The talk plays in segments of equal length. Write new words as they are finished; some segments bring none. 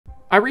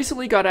I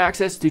recently got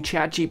access to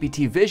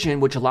ChatGPT Vision,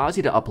 which allows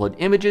you to upload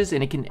images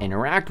and it can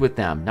interact with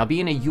them. Now,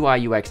 being a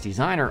UI UX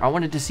designer, I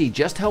wanted to see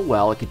just how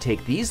well it could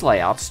take these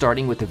layouts,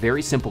 starting with a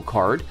very simple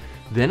card,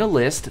 then a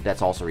list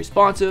that's also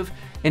responsive,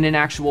 and an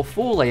actual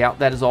full layout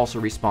that is also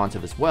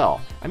responsive as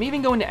well. I'm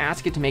even going to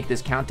ask it to make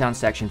this countdown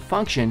section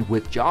function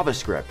with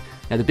JavaScript.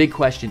 Now, the big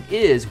question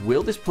is,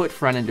 will this put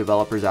front-end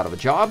developers out of a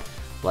job?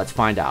 Let's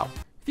find out.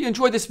 If you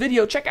enjoyed this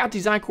video, check out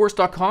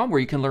DesignCourse.com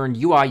where you can learn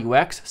UI,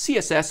 UX,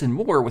 CSS, and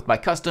more with my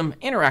custom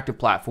interactive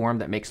platform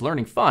that makes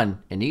learning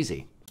fun and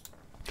easy.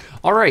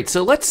 All right,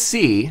 so let's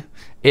see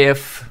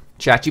if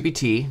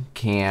ChatGPT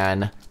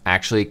can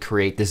actually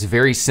create this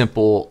very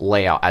simple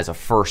layout as a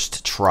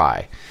first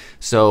try.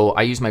 So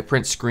I use my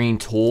print screen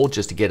tool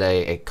just to get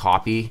a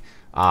copy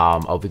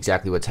of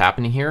exactly what's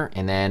happening here.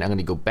 And then I'm going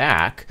to go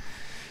back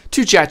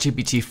to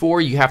ChatGPT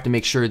 4. You have to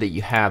make sure that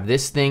you have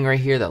this thing right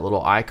here, that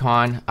little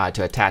icon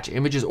to attach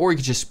images, or you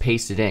can just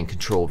paste it in,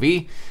 Control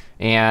V,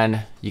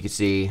 and you can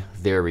see,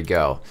 there we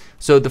go.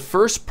 So the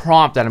first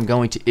prompt that I'm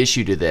going to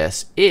issue to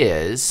this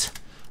is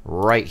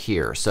right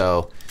here.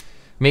 So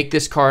make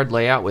this card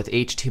layout with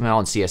HTML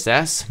and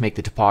CSS, make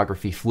the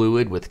typography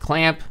fluid with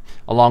clamp,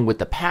 along with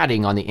the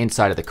padding on the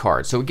inside of the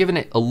card. So we're giving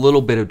it a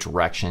little bit of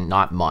direction,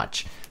 not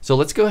much. So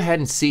let's go ahead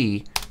and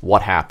see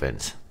what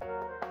happens.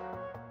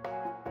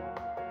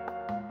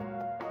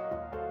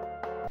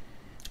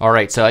 All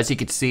right, so as you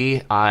can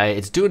see,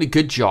 it's doing a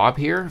good job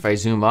here, if I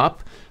zoom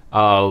up,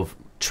 of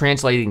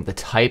translating the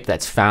type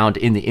that's found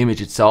in the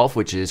image itself,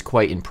 which is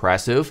quite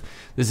impressive.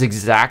 This is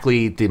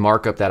exactly the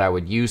markup that I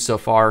would use so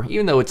far,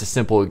 even though it's a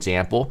simple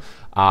example.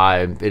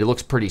 It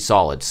looks pretty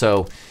solid.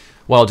 So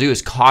what I'll do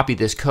is copy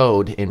this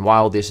code, and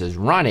while this is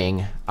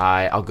running,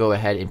 I'll go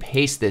ahead and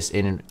paste this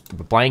in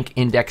blank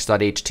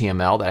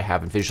index.html that I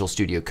have in Visual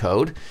Studio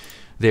Code.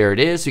 There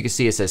it is. You can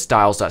see it says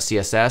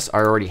styles.css. I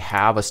already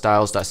have a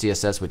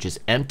styles.css, which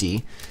is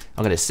empty.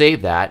 I'm going to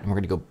save that, and we're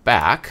going to go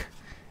back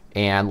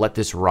and let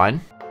this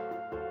run.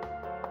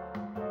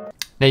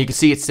 Now you can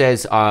see it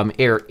says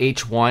error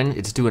H1.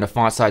 It's doing a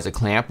font size of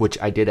clamp,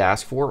 which I did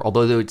ask for,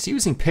 although it's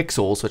using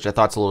pixels, which I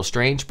thought's a little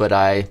strange, but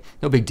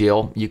no big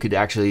deal. You could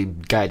actually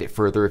guide it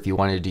further if you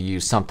wanted to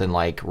use something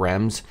like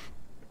rems.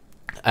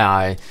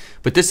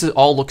 But this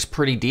all looks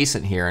pretty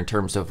decent here in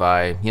terms of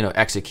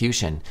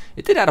execution.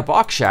 It did add a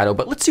box shadow,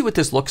 but let's see what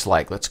this looks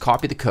like. Let's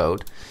copy the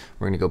code.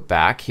 We're going to go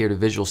back here to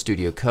Visual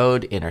Studio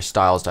Code in our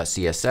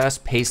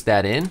styles.css, paste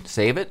that in,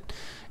 save it,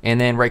 and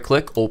then right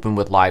click, open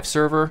with live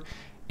server,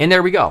 and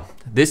there we go.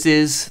 This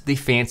is the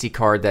fancy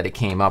card that it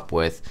came up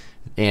with.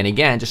 And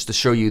again, just to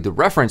show you the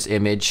reference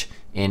image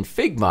in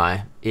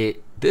Figma,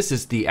 this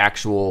is the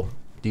actual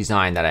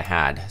design that I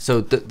had. So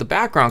the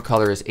background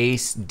color is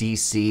Ace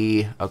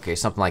DC, okay,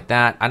 something like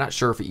that. I'm not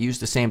sure if it used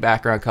the same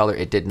background color.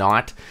 It did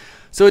not.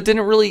 So it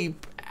didn't really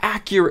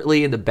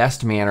accurately, in the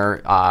best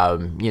manner,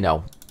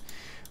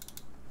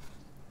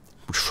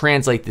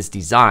 translate this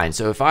design.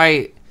 So if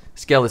I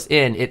scale this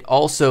in,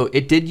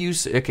 it did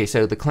use, okay,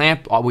 so the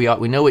clamp,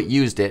 we know it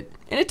used it,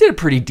 and it did a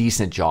pretty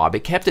decent job.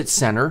 It kept its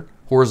center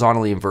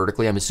horizontally and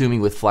vertically, I'm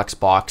assuming with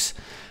Flexbox.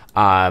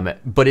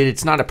 But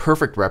it's not a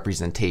perfect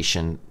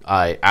representation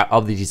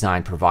of the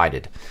design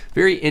provided.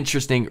 Very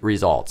interesting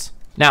results.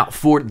 Now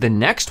for the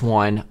next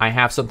one, I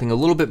have something a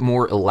little bit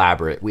more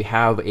elaborate. We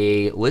have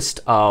a list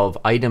of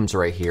items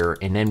right here,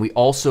 and then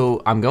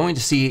I'm going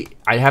to see,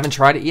 I haven't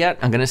tried it yet,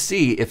 I'm going to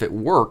see if it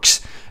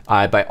works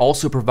by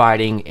also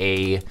providing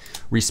a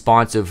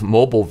responsive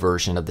mobile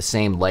version of the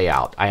same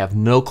layout. I have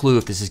no clue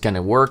if this is going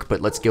to work,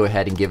 but let's go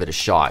ahead and give it a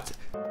shot.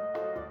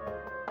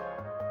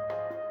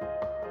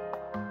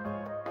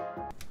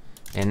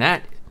 And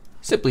that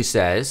simply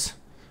says,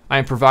 I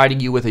am providing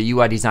you with a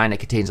UI design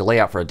that contains a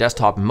layout for a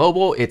desktop and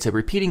mobile. It's a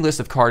repeating list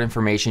of card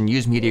information.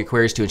 Use media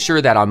queries to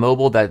ensure that on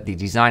mobile that the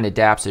design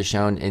adapts as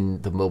shown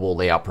in the mobile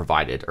layout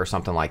provided, or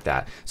something like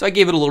that. So I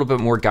gave it a little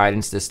bit more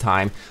guidance this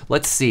time.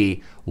 Let's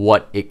see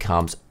what it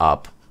comes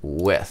up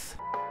with.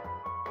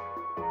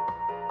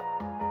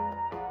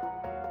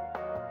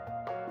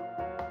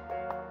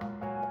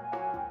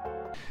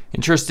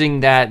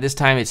 Interesting that this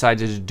time it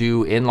decided to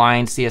do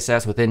inline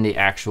CSS within the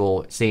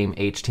actual same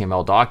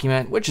HTML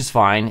document, which is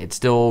fine. It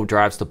still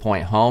drives the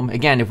point home.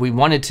 Again, if we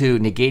wanted to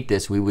negate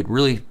this, we would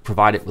really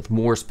provide it with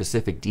more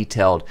specific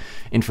detailed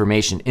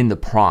information in the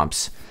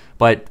prompts.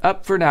 But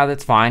up for now,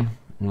 that's fine,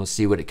 and we'll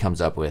see what it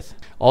comes up with.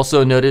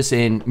 Also notice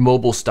in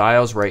mobile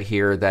styles right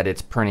here that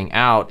it's printing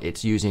out,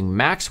 it's using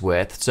max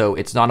width, so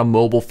it's not a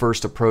mobile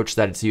first approach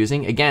that it's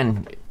using.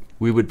 Again,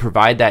 we would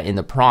provide that in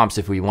the prompts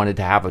if we wanted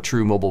to have a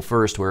true mobile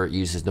first where it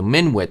uses the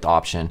min width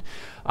option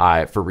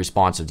for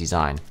responsive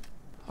design.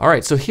 All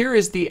right, so here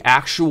is the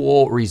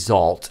actual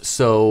result.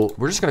 So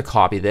we're just gonna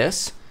copy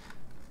this.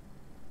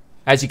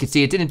 As you can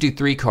see, it didn't do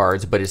 3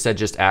 cards, but it said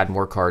just add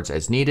more cards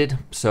as needed.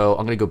 So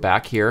I'm gonna go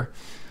back here.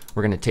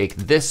 We're gonna take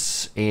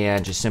this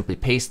and just simply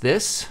paste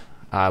this.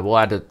 We'll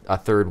add a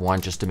third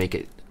one just to make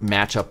it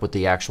match up with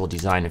the actual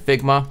design in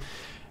Figma.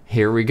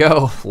 Here we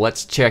go,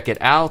 let's check it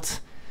out.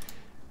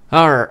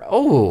 All right,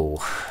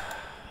 oh,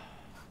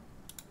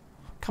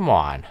 come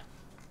on.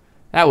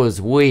 That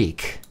was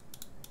weak.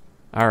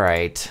 All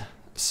right,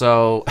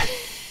 so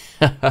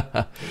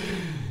it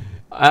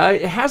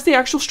has the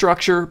actual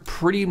structure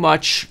pretty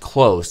much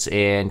close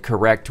and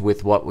correct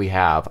with what we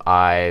have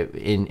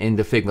in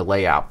the Figma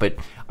layout, but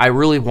I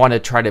really want to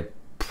try to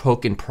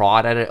poke and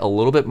prod at it a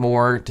little bit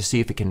more to see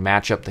if it can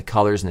match up the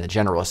colors and the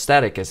general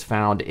aesthetic as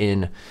found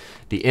in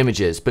the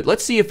images. But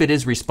let's see if it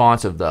is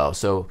responsive though.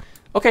 So,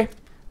 okay.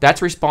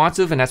 That's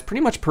responsive, and that's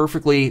pretty much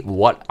perfectly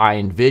what I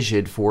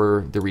envisioned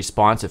for the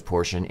responsive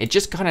portion. It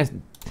just kind of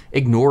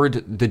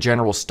ignored the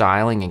general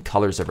styling and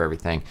colors of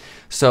everything.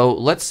 So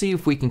let's see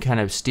if we can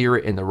kind of steer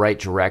it in the right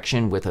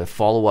direction with a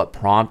follow-up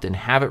prompt and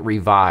have it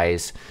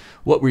revise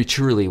what we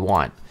truly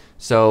want.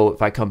 So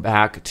if I come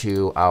back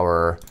to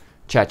our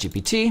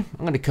ChatGPT,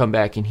 I'm going to come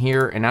back in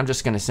here, and I'm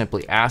just going to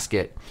simply ask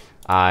it,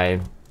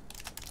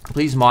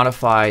 please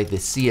modify the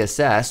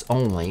CSS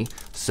only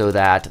so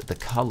that the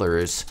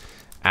colors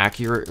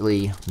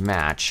accurately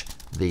match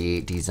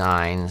the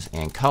designs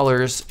and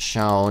colors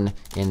shown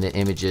in the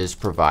images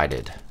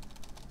provided.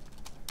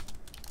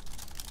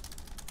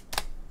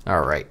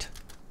 All right.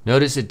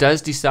 Notice it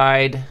does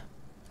decide,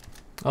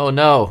 oh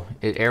no,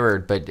 it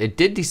errored, but it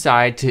did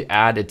decide to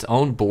add its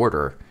own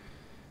border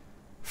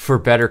for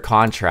better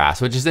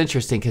contrast, which is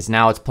interesting because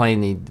now it's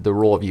playing the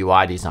role of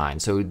UI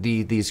design. So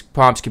these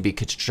prompts can be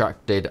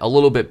constructed a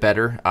little bit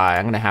better.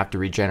 I'm going to have to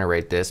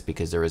regenerate this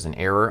because there is an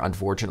error,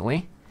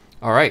 unfortunately.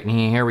 All right, and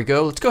here we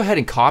go. Let's go ahead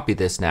and copy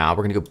this now.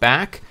 We're gonna go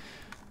back.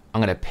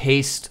 I'm gonna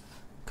paste,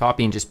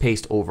 copy and just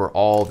paste over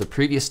all the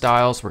previous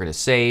styles. We're gonna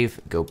save,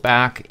 go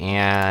back,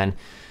 and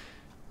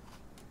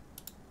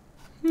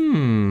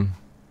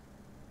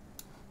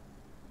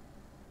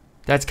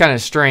that's kind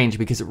of strange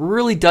because it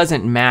really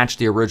doesn't match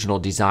the original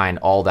design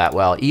all that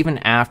well, even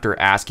after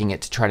asking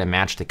it to try to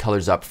match the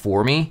colors up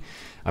for me.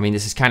 I mean,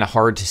 this is kind of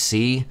hard to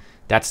see.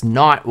 That's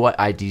not what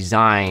I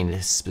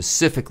designed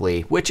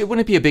specifically, which it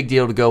wouldn't be a big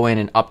deal to go in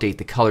and update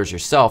the colors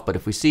yourself. But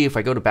if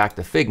I go back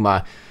to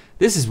Figma,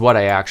 this is what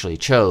I actually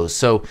chose.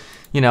 So,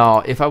 you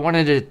know, if I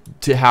wanted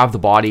it to have the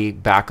body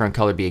background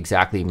color be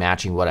exactly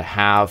matching what I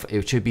have,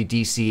 it should be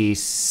DC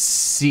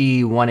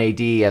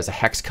C1AD as a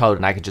hex code,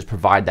 and I could just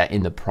provide that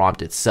in the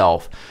prompt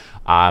itself.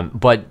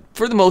 But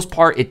for the most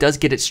part, it does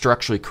get it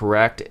structurally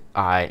correct,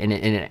 and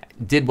it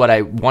did what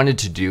I wanted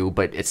to do,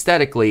 but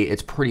aesthetically,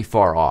 it's pretty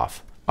far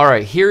off. All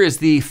right, here is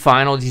the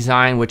final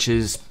design, which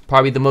is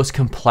probably the most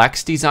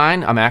complex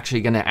design. I'm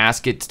actually going to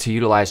ask it to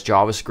utilize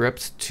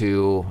JavaScript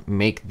to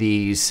make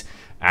these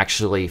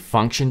actually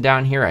function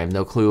down here. I have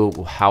no clue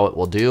how it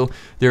will do.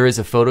 There is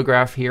a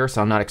photograph here,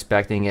 so I'm not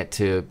expecting it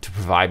to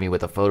provide me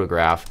with a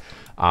photograph.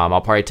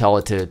 I'll probably tell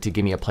it to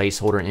give me a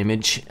placeholder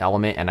image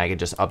element, and I can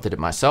just update it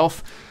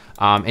myself.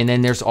 And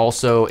then there's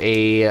also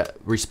a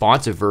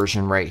responsive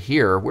version right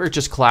here where it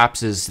just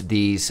collapses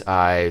these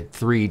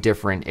 3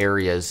 different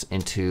areas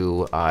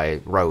into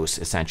rows,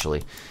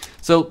 essentially.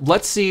 So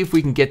let's see if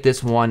we can get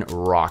this one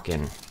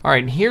rocking. All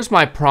right, and here's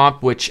my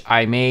prompt, which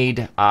I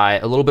made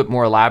a little bit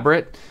more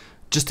elaborate.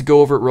 Just to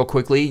go over it real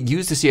quickly,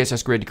 use the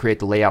CSS grid to create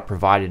the layout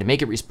provided to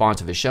make it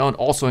responsive as shown.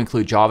 Also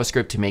include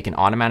JavaScript to make an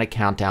automatic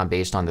countdown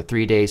based on the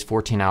 3 days,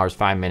 14 hours,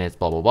 5 minutes,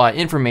 blah, blah, blah.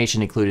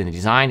 Information included in the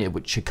design.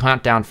 It should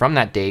count down from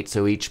that date.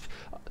 So each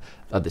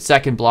of the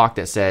second block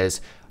that says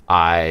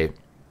 14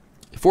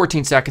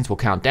 seconds will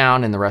count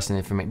down, and the rest of the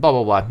information, blah,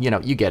 blah, blah. You know,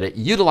 you get it.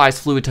 Utilize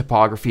fluid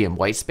typography and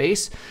white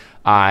space.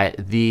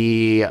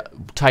 The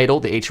title,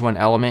 the H1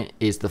 element,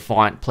 is the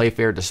font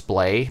Playfair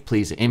Display.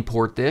 Please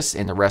import this,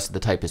 and the rest of the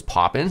type is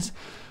Poppins.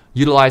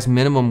 Utilize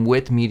minimum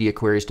width media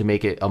queries to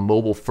make it a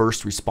mobile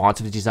first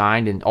responsive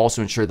design, and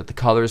also ensure that the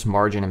colors,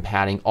 margin, and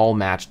padding all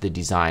match the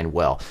design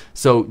well.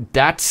 So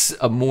that's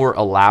a more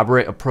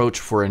elaborate approach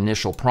for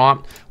initial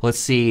prompt. Let's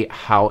see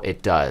how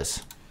it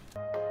does.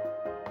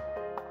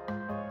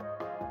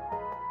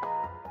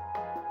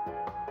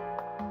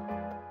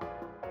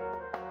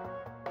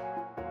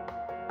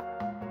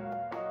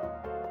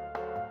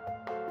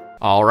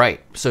 All right,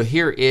 so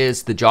here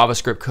is the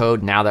JavaScript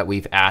code now that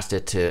we've asked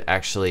it to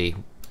actually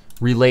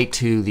relate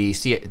to the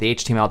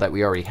HTML that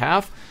we already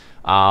have.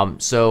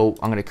 So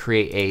I'm gonna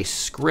create a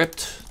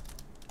script.js,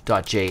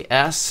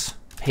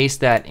 paste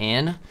that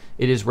in.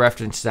 It is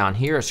referenced down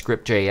here, a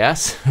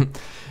script.js.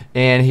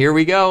 And here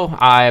we go.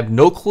 I have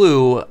no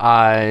clue.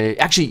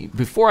 Actually,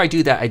 before I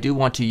do that, I do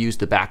want to use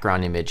the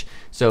background image.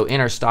 So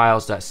in our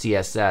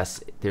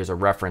styles.css, there's a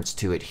reference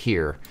to it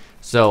here.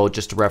 So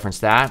just to reference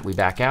that, we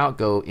back out,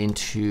 go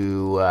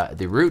into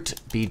the root,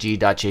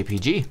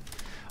 bg.jpg.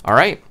 All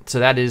right, so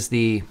that is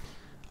the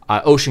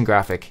ocean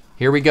graphic.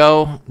 Here we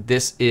go.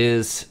 This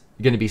is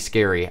gonna be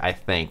scary, I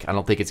think. I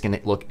don't think it's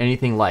gonna look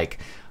anything like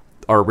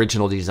our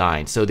original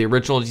design. So the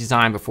original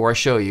design, before I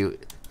show you,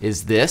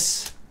 is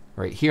this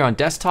right here on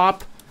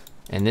desktop,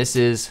 and this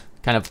is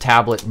kind of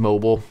tablet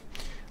mobile.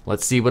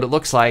 Let's see what it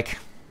looks like.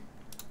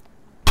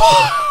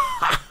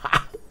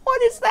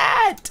 What is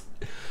that?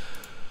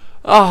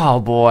 Oh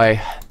boy.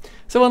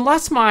 So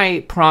unless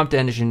my prompt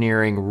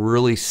engineering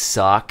really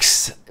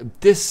sucks,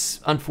 this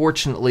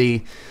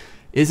unfortunately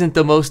isn't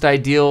the most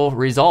ideal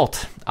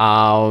result.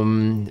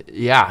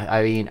 Yeah,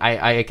 I mean,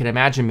 I can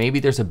imagine maybe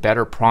there's a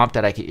better prompt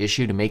that I could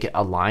issue to make it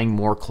align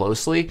more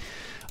closely,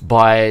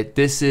 but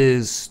this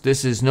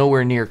is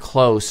nowhere near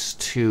close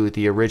to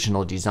the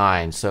original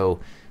design. So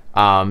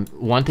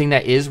one thing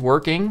that is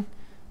working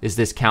is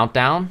this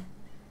countdown.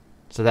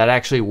 So that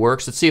actually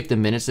works. Let's see if the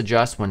minutes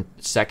adjust when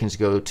seconds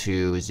go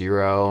to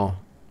 0,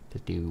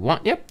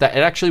 51. Yep, that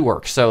it actually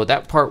works. So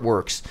that part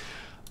works.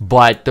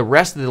 But the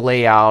rest of the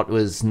layout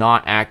was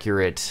not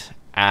accurate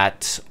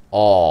at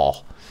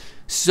all.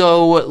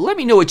 So let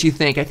me know what you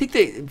think. I think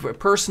that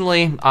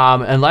personally,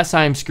 unless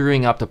I'm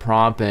screwing up the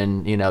prompt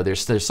and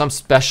there's some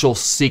special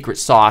secret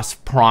sauce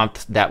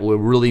prompt that will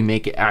really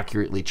make it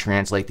accurately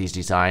translate these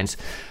designs,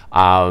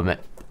 I'd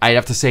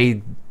have to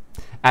say,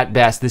 at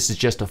best, this is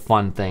just a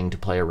fun thing to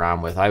play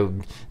around with.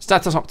 It's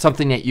not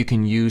something that you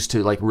can use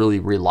to like really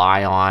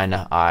rely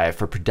on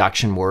for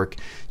production work.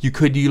 You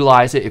could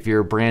utilize it if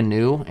you're brand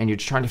new and you're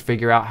just trying to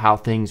figure out how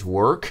things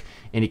work,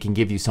 and it can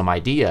give you some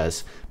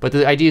ideas. But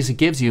the ideas it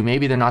gives you,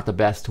 maybe they're not the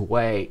best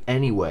way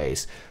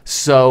anyways.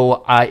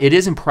 So it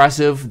is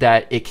impressive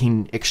that it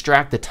can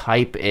extract the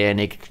type and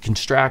it can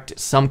extract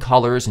some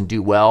colors and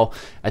do well.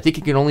 I think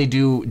it can only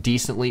do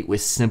decently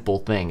with simple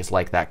things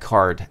like that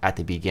card at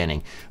the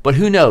beginning. But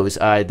who knows?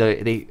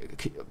 They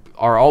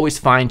are always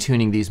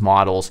fine-tuning these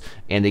models,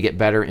 and they get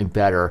better and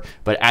better.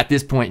 But at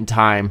this point in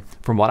time,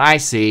 from what I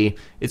see,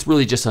 it's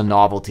really just a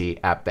novelty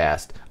at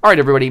best. All right,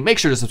 everybody, make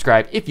sure to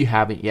subscribe if you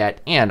haven't yet,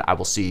 and I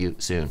will see you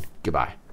soon. Goodbye.